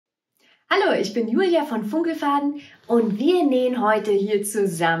Hallo, ich bin Julia von Funkelfaden und wir nähen heute hier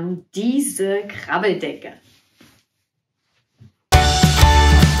zusammen diese Krabbeldecke.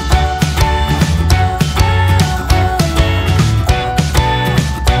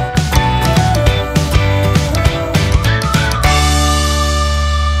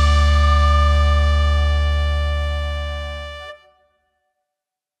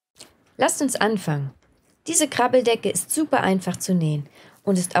 Lasst uns anfangen. Diese Krabbeldecke ist super einfach zu nähen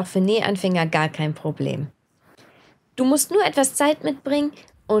und ist auch für Nähanfänger gar kein Problem. Du musst nur etwas Zeit mitbringen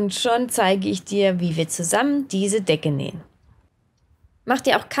und schon zeige ich dir, wie wir zusammen diese Decke nähen. Mach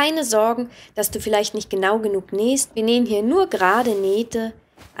dir auch keine Sorgen, dass du vielleicht nicht genau genug nähst. Wir nähen hier nur gerade Nähte,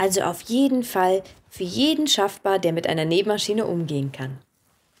 also auf jeden Fall für jeden schaffbar, der mit einer Nähmaschine umgehen kann.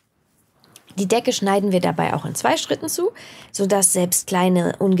 Die Decke schneiden wir dabei auch in 2 Schritten zu, sodass selbst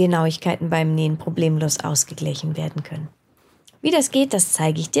kleine Ungenauigkeiten beim Nähen problemlos ausgeglichen werden können. Wie das geht, das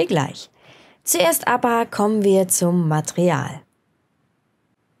zeige ich dir gleich. Zuerst aber kommen wir zum Material.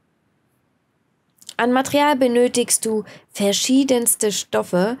 An Material benötigst du verschiedenste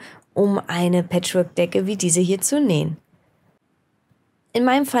Stoffe, um eine Patchwork-Decke wie diese hier zu nähen. In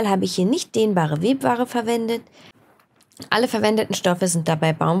meinem Fall habe ich hier nicht dehnbare Webware verwendet. Alle verwendeten Stoffe sind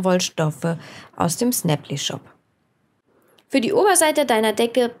dabei Baumwollstoffe aus dem Snapply-Shop. Für die Oberseite deiner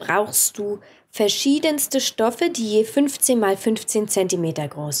Decke brauchst du verschiedenste Stoffe, die je 15 x 15 cm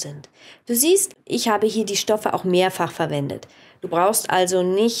groß sind. Du siehst, ich habe hier die Stoffe auch mehrfach verwendet. Du brauchst also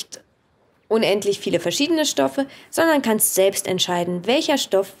nicht unendlich viele verschiedene Stoffe, sondern kannst selbst entscheiden, welcher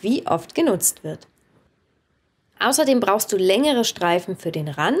Stoff wie oft genutzt wird. Außerdem brauchst du längere Streifen für den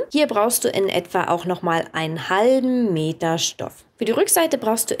Rand. Hier brauchst du in etwa auch nochmal einen halben Meter Stoff. Für die Rückseite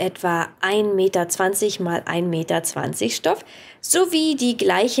brauchst du etwa 1,20 Meter x 1,20 Meter Stoff sowie die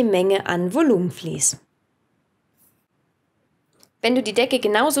gleiche Menge an Volumenvlies. Wenn du die Decke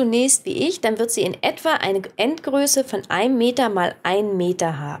genauso nähst wie ich, dann wird sie in etwa eine Endgröße von 1 Meter x 1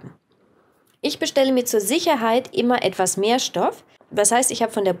 Meter haben. Ich bestelle mir zur Sicherheit immer etwas mehr Stoff. Das heißt, ich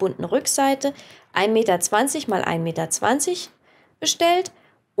habe von der bunten Rückseite 1,20 Meter x 1,20 Meter bestellt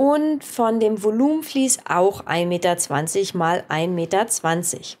und von dem Volumenvlies auch 1,20 Meter x 1,20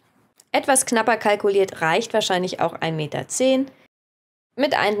 Meter. Etwas knapper kalkuliert reicht wahrscheinlich auch 1,10 Meter.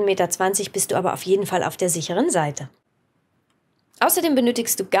 Mit 1,20 Meter bist du aber auf jeden Fall auf der sicheren Seite. Außerdem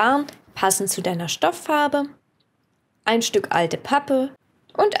benötigst du Garn, passend zu deiner Stofffarbe, ein Stück alte Pappe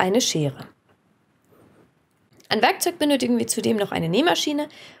und eine Schere. An Werkzeug benötigen wir zudem noch eine Nähmaschine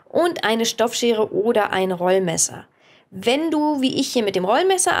und eine Stoffschere oder ein Rollmesser. Wenn du, wie ich hier mit dem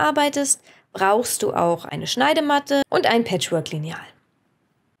Rollmesser arbeitest, brauchst du auch eine Schneidematte und ein Patchwork-Lineal.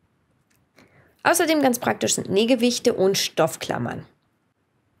 Außerdem ganz praktisch sind Nähgewichte und Stoffklammern.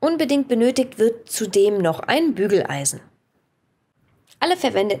 Unbedingt benötigt wird zudem noch ein Bügeleisen. Alle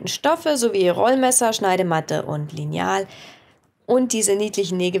verwendeten Stoffe sowie Rollmesser, Schneidematte und Lineal und diese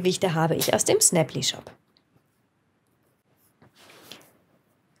niedlichen Nähgewichte habe ich aus dem Snapply-Shop.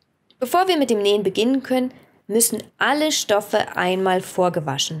 Bevor wir mit dem Nähen beginnen können, müssen alle Stoffe einmal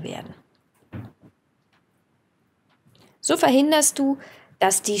vorgewaschen werden. So verhinderst du,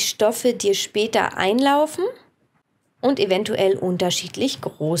 dass die Stoffe dir später einlaufen und eventuell unterschiedlich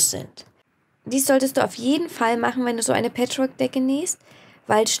groß sind. Dies solltest du auf jeden Fall machen, wenn du so eine Patchwork-Decke nähst,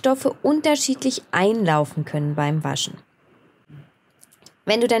 weil Stoffe unterschiedlich einlaufen können beim Waschen.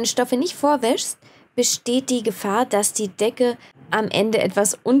 Wenn du deine Stoffe nicht vorwäschst, besteht die Gefahr, dass die Decke am Ende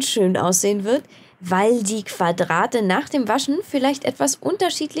etwas unschön aussehen wird, weil die Quadrate nach dem Waschen vielleicht etwas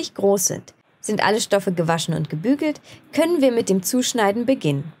unterschiedlich groß sind. Sind alle Stoffe gewaschen und gebügelt, können wir mit dem Zuschneiden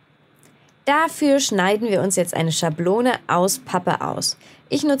beginnen. Dafür schneiden wir uns jetzt eine Schablone aus Pappe aus.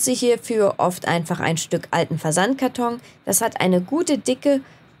 Ich nutze hierfür oft einfach ein Stück alten Versandkarton. Das hat eine gute Dicke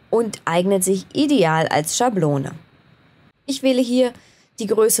und eignet sich ideal als Schablone. Ich wähle hier die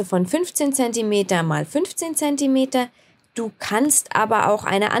Größe von 15 cm x 15 cm. Du kannst aber auch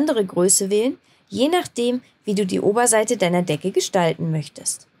eine andere Größe wählen, je nachdem, wie du die Oberseite deiner Decke gestalten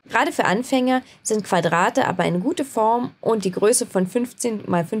möchtest. Gerade für Anfänger sind Quadrate aber eine gute Form und die Größe von 15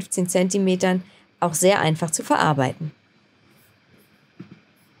 x 15 cm auch sehr einfach zu verarbeiten.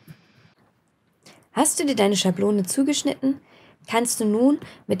 Hast du dir deine Schablone zugeschnitten, kannst du nun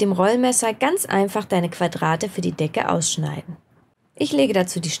mit dem Rollmesser ganz einfach deine Quadrate für die Decke ausschneiden. Ich lege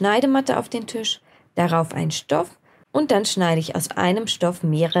dazu die Schneidematte auf den Tisch, darauf einen Stoff und dann schneide ich aus einem Stoff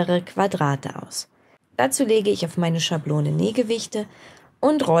mehrere Quadrate aus. Dazu lege ich auf meine Schablone Nähgewichte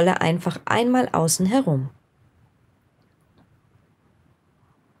und rolle einfach einmal außen herum.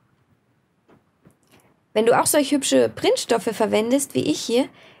 Wenn du auch solch hübsche Printstoffe verwendest wie ich hier,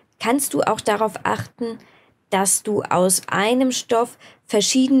 kannst du auch darauf achten, dass du aus einem Stoff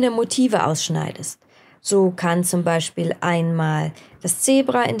verschiedene Motive ausschneidest. So kann zum Beispiel einmal das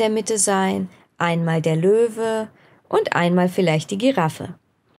Zebra in der Mitte sein, einmal der Löwe und einmal vielleicht die Giraffe.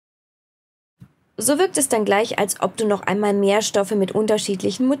 So wirkt es dann gleich, als ob du noch einmal mehr Stoffe mit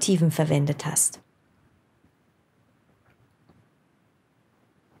unterschiedlichen Motiven verwendet hast.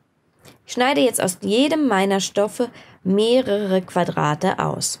 Ich schneide jetzt aus jedem meiner Stoffe mehrere Quadrate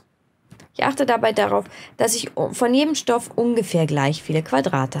aus. Ich achte dabei darauf, dass ich von jedem Stoff ungefähr gleich viele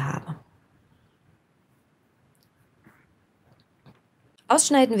Quadrate habe.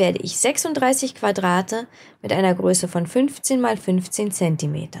 Ausschneiden werde ich 36 Quadrate mit einer Größe von 15 x 15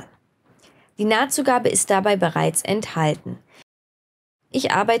 cm. Die Nahtzugabe ist dabei bereits enthalten.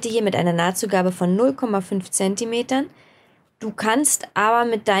 Ich arbeite hier mit einer Nahtzugabe von 0,5 cm. Du kannst aber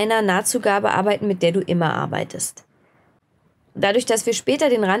mit deiner Nahtzugabe arbeiten, mit der du immer arbeitest. Dadurch, dass wir später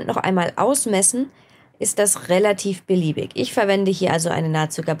den Rand noch einmal ausmessen, ist das relativ beliebig. Ich verwende hier also eine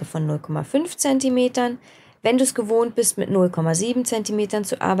Nahtzugabe von 0,5 cm. Wenn du es gewohnt bist, mit 0,7 cm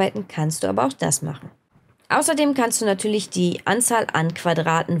zu arbeiten, kannst du aber auch das machen. Außerdem kannst du natürlich die Anzahl an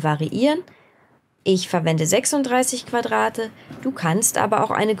Quadraten variieren. Ich verwende 36 Quadrate, du kannst aber auch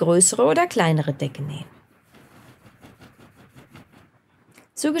eine größere oder kleinere Decke nähen.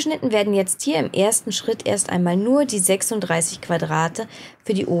 Zugeschnitten werden jetzt hier im ersten Schritt erst einmal nur die 36 Quadrate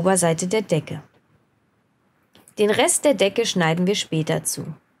für die Oberseite der Decke. Den Rest der Decke schneiden wir später zu.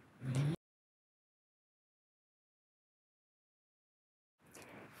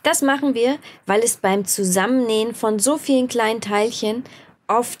 Das machen wir, weil es beim Zusammennähen von so vielen kleinen Teilchen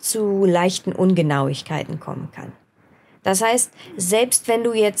oft zu leichten Ungenauigkeiten kommen kann. Das heißt, selbst wenn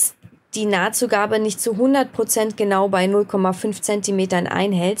du jetzt die Nahtzugabe nicht zu 100% genau bei 0,5 cm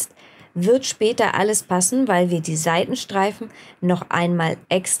einhältst, wird später alles passen, weil wir die Seitenstreifen noch einmal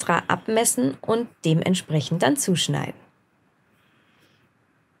extra abmessen und dementsprechend dann zuschneiden.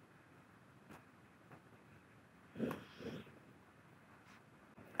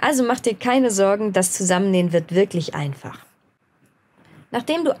 Also mach dir keine Sorgen, das Zusammennähen wird wirklich einfach.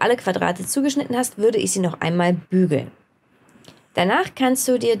 Nachdem du alle Quadrate zugeschnitten hast, würde ich sie noch einmal bügeln. Danach kannst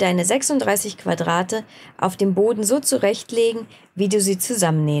du dir deine 36 Quadrate auf dem Boden so zurechtlegen, wie du sie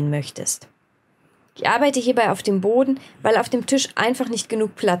zusammennähen möchtest. Ich arbeite hierbei auf dem Boden, weil auf dem Tisch einfach nicht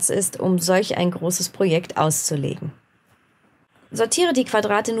genug Platz ist, um solch ein großes Projekt auszulegen. Sortiere die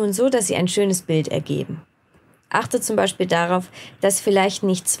Quadrate nun so, dass sie ein schönes Bild ergeben. Achte zum Beispiel darauf, dass vielleicht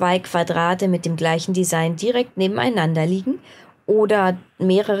nicht 2 Quadrate mit dem gleichen Design direkt nebeneinander liegen oder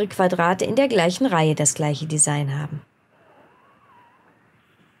mehrere Quadrate in der gleichen Reihe das gleiche Design haben.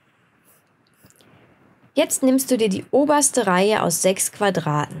 Jetzt nimmst du dir die oberste Reihe aus 6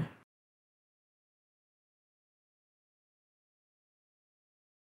 Quadraten.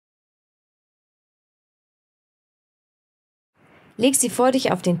 Leg sie vor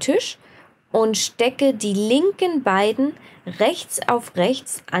dich auf den Tisch und stecke die linken beiden rechts auf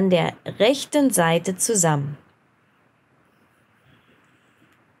rechts an der rechten Seite zusammen.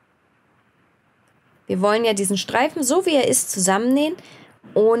 Wir wollen ja diesen Streifen, so wie er ist, zusammennähen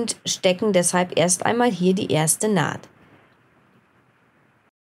und stecken deshalb erst einmal hier die erste Naht.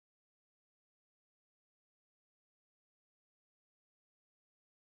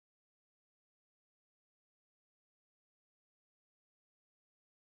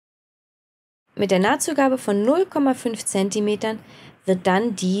 Mit der Nahtzugabe von 0,5 cm wird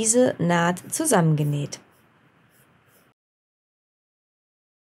dann diese Naht zusammengenäht.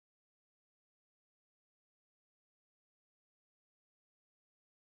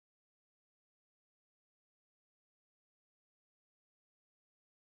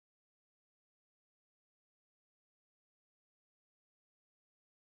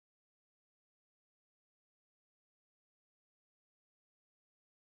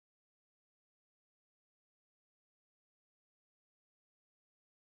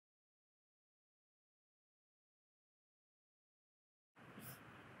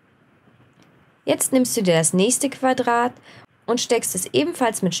 Jetzt nimmst du dir das nächste Quadrat und steckst es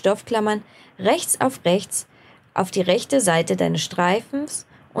ebenfalls mit Stoffklammern rechts auf die rechte Seite deines Streifens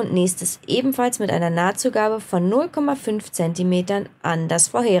und nähst es ebenfalls mit einer Nahtzugabe von 0,5 cm an das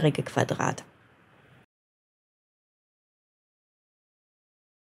vorherige Quadrat.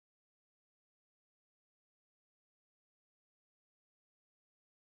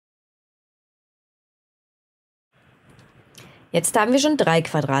 Jetzt haben wir schon 3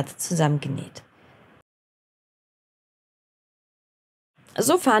 Quadrate zusammengenäht.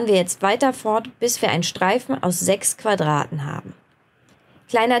 So fahren wir jetzt weiter fort, bis wir einen Streifen aus 6 Quadraten haben.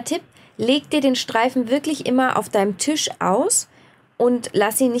 Kleiner Tipp, leg dir den Streifen wirklich immer auf deinem Tisch aus und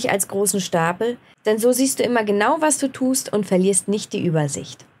lass ihn nicht als großen Stapel, denn so siehst du immer genau, was du tust und verlierst nicht die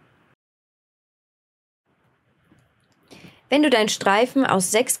Übersicht. Wenn du deinen Streifen aus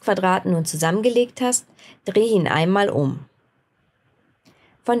 6 Quadraten nun zusammengelegt hast, dreh ihn einmal um.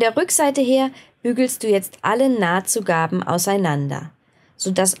 Von der Rückseite her bügelst du jetzt alle Nahtzugaben auseinander,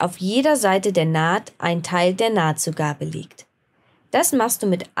 sodass auf jeder Seite der Naht ein Teil der Nahtzugabe liegt. Das machst du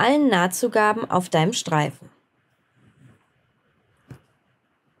mit allen Nahtzugaben auf deinem Streifen.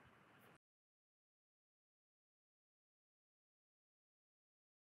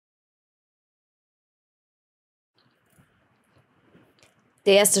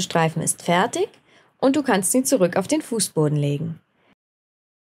 Der erste Streifen ist fertig und du kannst ihn zurück auf den Fußboden legen.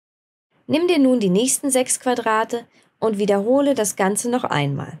 Nimm dir nun die nächsten 6 Quadrate und wiederhole das Ganze noch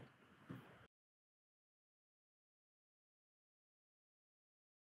einmal.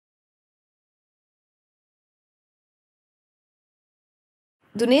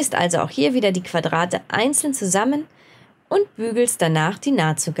 Du nähst also auch hier wieder die Quadrate einzeln zusammen und bügelst danach die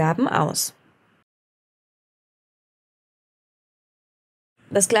Nahtzugaben aus.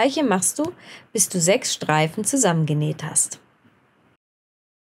 Das gleiche machst du, bis du 6 Streifen zusammengenäht hast.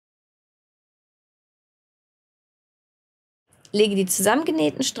 Lege die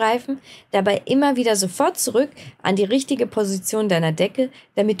zusammengenähten Streifen dabei immer wieder sofort zurück an die richtige Position deiner Decke,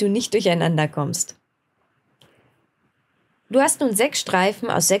 damit du nicht durcheinander kommst. Du hast nun 6 Streifen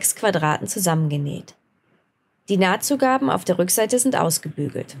aus 6 Quadraten zusammengenäht. Die Nahtzugaben auf der Rückseite sind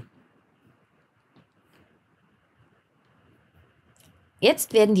ausgebügelt.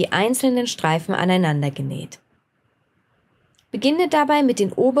 Jetzt werden die einzelnen Streifen aneinander genäht. Beginne dabei mit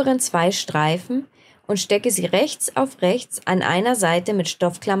den oberen 2 Streifen und stecke sie rechts auf rechts an einer Seite mit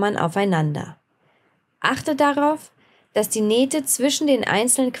Stoffklammern aufeinander. Achte darauf, dass die Nähte zwischen den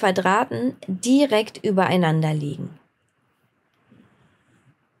einzelnen Quadraten direkt übereinander liegen.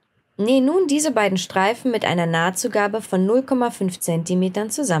 Nähe nun diese beiden Streifen mit einer Nahtzugabe von 0,5 cm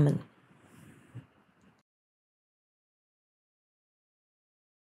zusammen.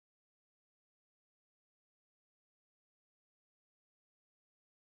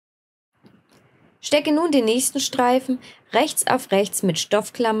 Stecke nun den nächsten Streifen rechts auf rechts mit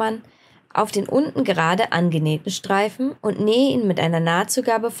Stoffklammern auf den unten gerade angenähten Streifen und nähe ihn mit einer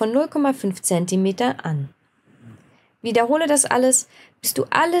Nahtzugabe von 0,5 cm an. Wiederhole das alles, bis du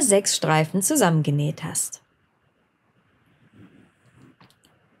alle 6 Streifen zusammengenäht hast.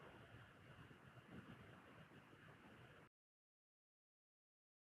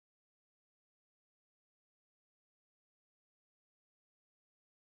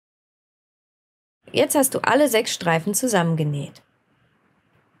 Jetzt hast du alle 6 Streifen zusammengenäht.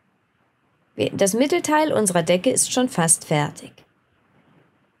 Das Mittelteil unserer Decke ist schon fast fertig.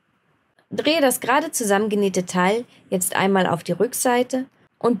 Drehe das gerade zusammengenähte Teil jetzt einmal auf die Rückseite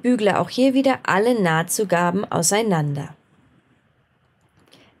und bügle auch hier wieder alle Nahtzugaben auseinander.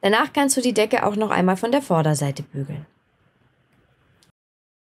 Danach kannst du die Decke auch noch einmal von der Vorderseite bügeln.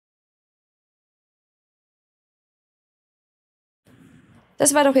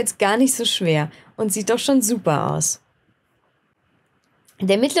 Das war doch jetzt gar nicht so schwer und sieht doch schon super aus.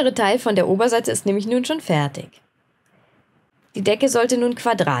 Der mittlere Teil von der Oberseite ist nämlich nun schon fertig. Die Decke sollte nun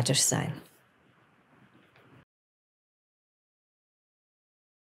quadratisch sein.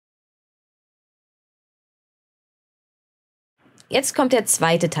 Jetzt kommt der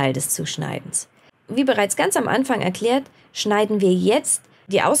zweite Teil des Zuschneidens. Wie bereits ganz am Anfang erklärt, schneiden wir jetzt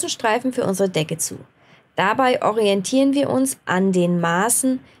die Außenstreifen für unsere Decke zu. Dabei orientieren wir uns an den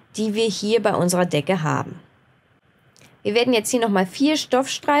Maßen, die wir hier bei unserer Decke haben. Wir werden jetzt hier nochmal 4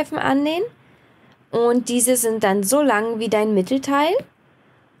 Stoffstreifen annähen und diese sind dann so lang wie dein Mittelteil,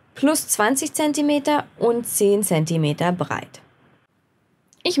 plus 20 cm und 10 cm breit.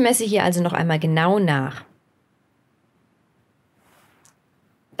 Ich messe hier also noch einmal genau nach.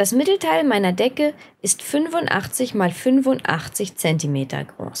 Das Mittelteil meiner Decke ist 85 x 85 cm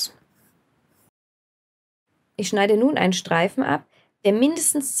groß. Ich schneide nun einen Streifen ab, der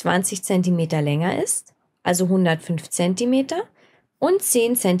mindestens 20 cm länger ist, also 105 cm und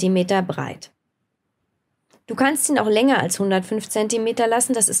 10 cm breit. Du kannst ihn auch länger als 105 cm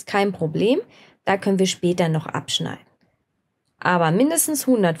lassen, das ist kein Problem, da können wir später noch abschneiden. Aber mindestens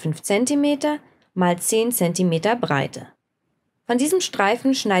 105 cm mal 10 cm Breite. Von diesem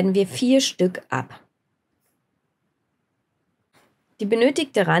Streifen schneiden wir 4 Stück ab. Die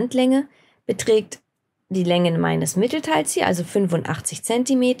benötigte Randlänge beträgt die Länge meines Mittelteils hier, also 85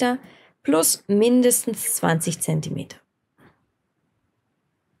 cm, plus mindestens 20 cm.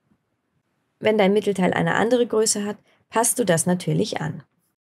 Wenn dein Mittelteil eine andere Größe hat, passt du das natürlich an.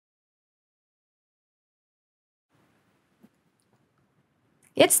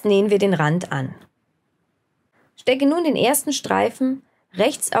 Jetzt nähen wir den Rand an. Stecke nun den ersten Streifen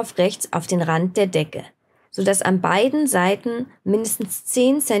rechts auf den Rand der Decke, sodass an beiden Seiten mindestens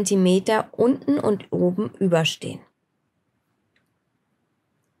 10 cm unten und oben überstehen.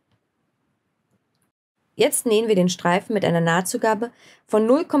 Jetzt nähen wir den Streifen mit einer Nahtzugabe von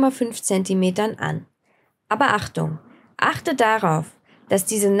 0,5 cm an. Aber Achtung! Achte darauf, dass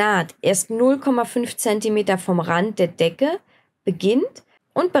diese Naht erst 0,5 cm vom Rand der Decke beginnt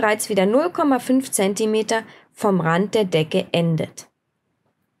und bereits wieder 0,5 cm vom Rand der Decke endet.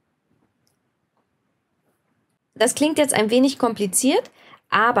 Das klingt jetzt ein wenig kompliziert,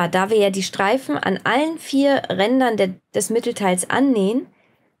 aber da wir ja die Streifen an allen 4 Rändern des Mittelteils annähen,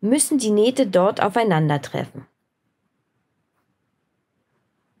 müssen die Nähte dort aufeinandertreffen.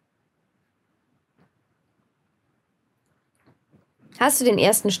 Hast du den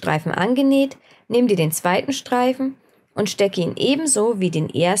ersten Streifen angenäht, nimm dir den zweiten Streifen und stecke ihn ebenso wie den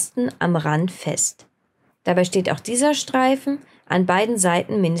ersten am Rand fest. Dabei steht auch dieser Streifen an beiden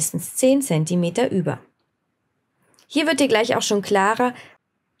Seiten mindestens 10 cm über. Hier wird dir gleich auch schon klarer,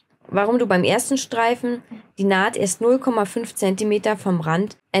 warum du beim ersten Streifen die Naht erst 0,5 cm vom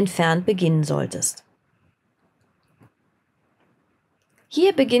Rand entfernt beginnen solltest.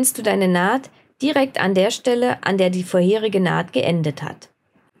 Hier beginnst du deine Naht direkt an der Stelle, an der die vorherige Naht geendet hat.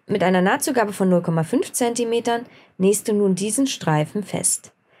 Mit einer Nahtzugabe von 0,5 cm nähst du nun diesen Streifen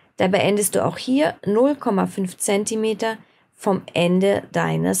fest. Dabei endest du auch hier 0,5 cm vom Ende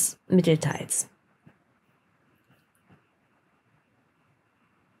deines Mittelteils.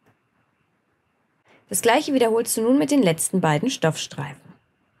 Das gleiche wiederholst du nun mit den letzten beiden Stoffstreifen.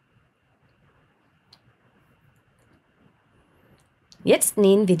 Jetzt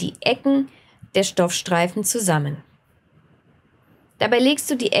nähen wir die Ecken der Stoffstreifen zusammen. Dabei legst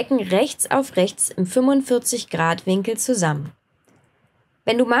du die Ecken rechts auf rechts im 45° Winkel zusammen.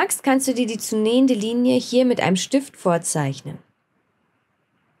 Wenn du magst, kannst du dir die zu nähende Linie hier mit einem Stift vorzeichnen.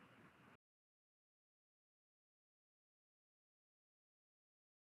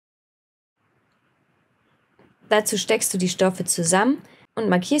 Dazu steckst du die Stoffe zusammen und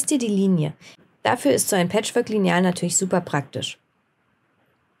markierst dir die Linie. Dafür ist so ein Patchwork-Lineal natürlich super praktisch.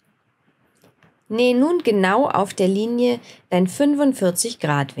 Nähe nun genau auf der Linie dein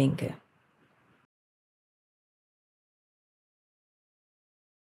 45° Winkel.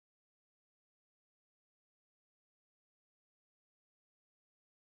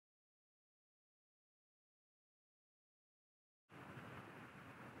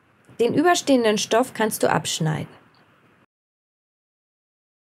 Den überstehenden Stoff kannst du abschneiden.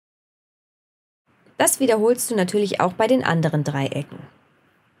 Das wiederholst du natürlich auch bei den anderen 3 Ecken.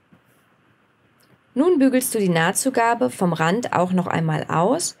 Nun bügelst du die Nahtzugabe vom Rand auch noch einmal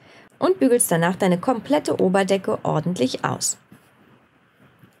aus und bügelst danach deine komplette Oberdecke ordentlich aus.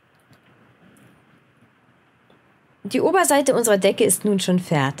 Die Oberseite unserer Decke ist nun schon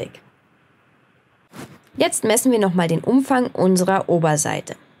fertig. Jetzt messen wir nochmal den Umfang unserer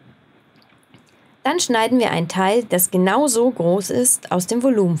Oberseite. Dann schneiden wir ein Teil, das genauso groß ist, aus dem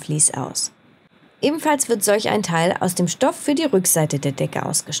Volumenvlies aus. Ebenfalls wird solch ein Teil aus dem Stoff für die Rückseite der Decke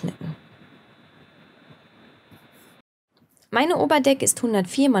ausgeschnitten. Meine Oberdecke ist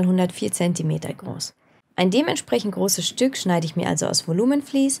 104 x 104 cm groß. Ein dementsprechend großes Stück schneide ich mir also aus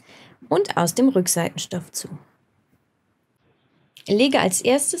Volumenvlies und aus dem Rückseitenstoff zu. Lege als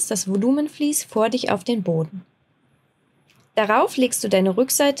erstes das Volumenvlies vor dich auf den Boden. Darauf legst du deine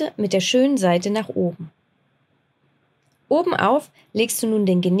Rückseite mit der schönen Seite nach oben. Obenauf legst du nun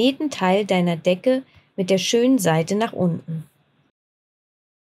den genähten Teil deiner Decke mit der schönen Seite nach unten.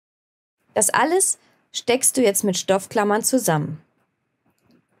 Das alles steckst du jetzt mit Stoffklammern zusammen.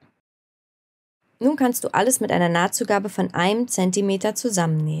 Nun kannst du alles mit einer Nahtzugabe von 1 cm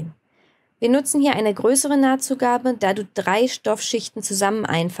zusammennähen. Wir nutzen hier eine größere Nahtzugabe, da du 3 Stoffschichten zusammen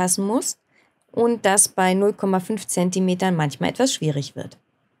einfassen musst und das bei 0,5 cm manchmal etwas schwierig wird.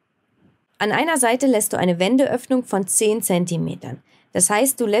 An einer Seite lässt du eine Wendeöffnung von 10 cm. Das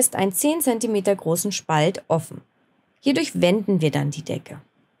heißt, du lässt einen 10 cm großen Spalt offen. Hierdurch wenden wir dann die Decke.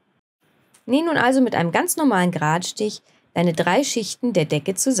 Nähe nun also mit einem ganz normalen Geradstich deine 3 Schichten der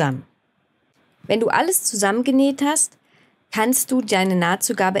Decke zusammen. Wenn du alles zusammengenäht hast, kannst du deine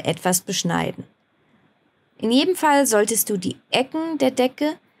Nahtzugabe etwas beschneiden. In jedem Fall solltest du die Ecken der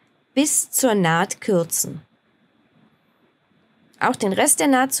Decke bis zur Naht kürzen. Auch den Rest der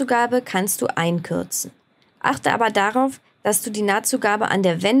Nahtzugabe kannst du einkürzen. Achte aber darauf, dass du die Nahtzugabe an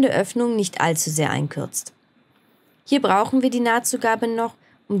der Wendeöffnung nicht allzu sehr einkürzt. Hier brauchen wir die Nahtzugabe noch,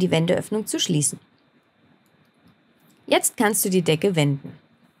 um die Wendeöffnung zu schließen. Jetzt kannst du die Decke wenden.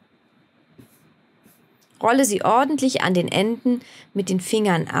 Rolle sie ordentlich an den Enden mit den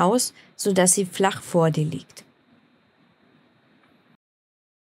Fingern aus, sodass sie flach vor dir liegt.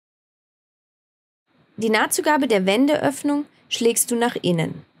 Die Nahtzugabe der Wendeöffnung schlägst du nach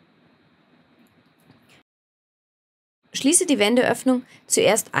innen. Schließe die Wendeöffnung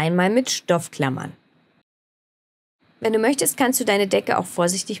zuerst einmal mit Stoffklammern. Wenn du möchtest, kannst du deine Decke auch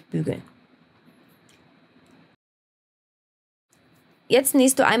vorsichtig bügeln. Jetzt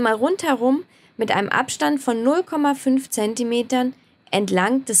nähst du einmal rundherum mit einem Abstand von 0,5 cm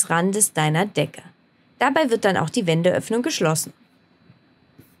entlang des Randes deiner Decke. Dabei wird dann auch die Wendeöffnung geschlossen.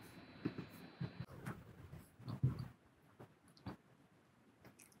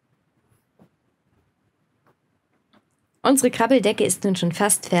 Unsere Krabbeldecke ist nun schon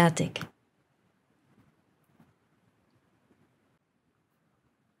fast fertig.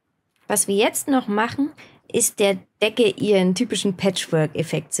 Was wir jetzt noch machen, ist der Decke ihren typischen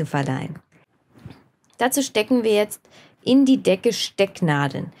Patchwork-Effekt zu verleihen. Dazu stecken wir jetzt in die Decke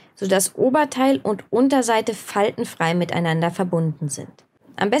Stecknadeln, sodass Oberteil und Unterseite faltenfrei miteinander verbunden sind.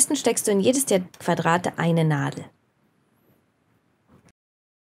 Am besten steckst du in jedes der Quadrate eine Nadel.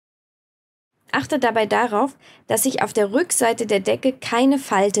 Achte dabei darauf, dass sich auf der Rückseite der Decke keine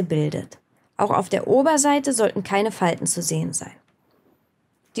Falte bildet. Auch auf der Oberseite sollten keine Falten zu sehen sein.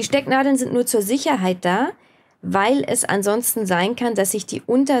 Die Stecknadeln sind nur zur Sicherheit da, weil es ansonsten sein kann, dass sich die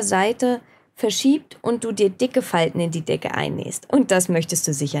Unterseite verschiebt und du dir dicke Falten in die Decke einnähst. Und das möchtest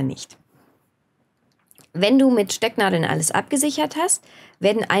du sicher nicht. Wenn du mit Stecknadeln alles abgesichert hast,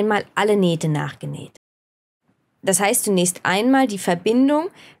 werden einmal alle Nähte nachgenäht. Das heißt, du nähst einmal die Verbindung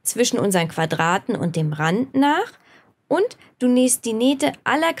zwischen unseren Quadraten und dem Rand nach und du nähst die Nähte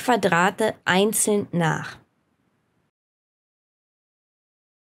aller Quadrate einzeln nach.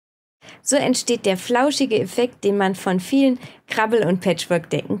 So entsteht der flauschige Effekt, den man von vielen Krabbel- und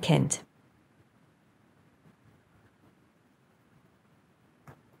Patchwork-Decken kennt.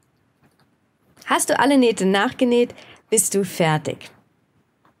 Hast du alle Nähte nachgenäht, bist du fertig.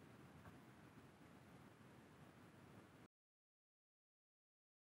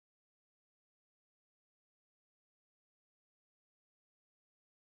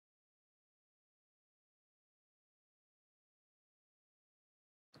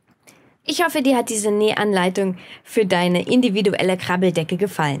 Ich hoffe, dir hat diese Nähanleitung für deine individuelle Krabbeldecke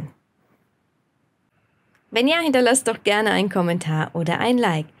gefallen. Wenn ja, hinterlass doch gerne einen Kommentar oder ein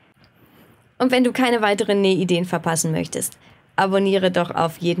Like. Und wenn du keine weiteren Nähideen verpassen möchtest, abonniere doch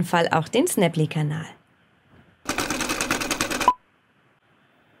auf jeden Fall auch den Snapply-Kanal.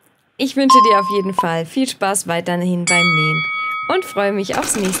 Ich wünsche dir auf jeden Fall viel Spaß weiterhin beim Nähen und freue mich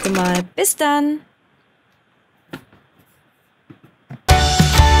aufs nächste Mal. Bis dann!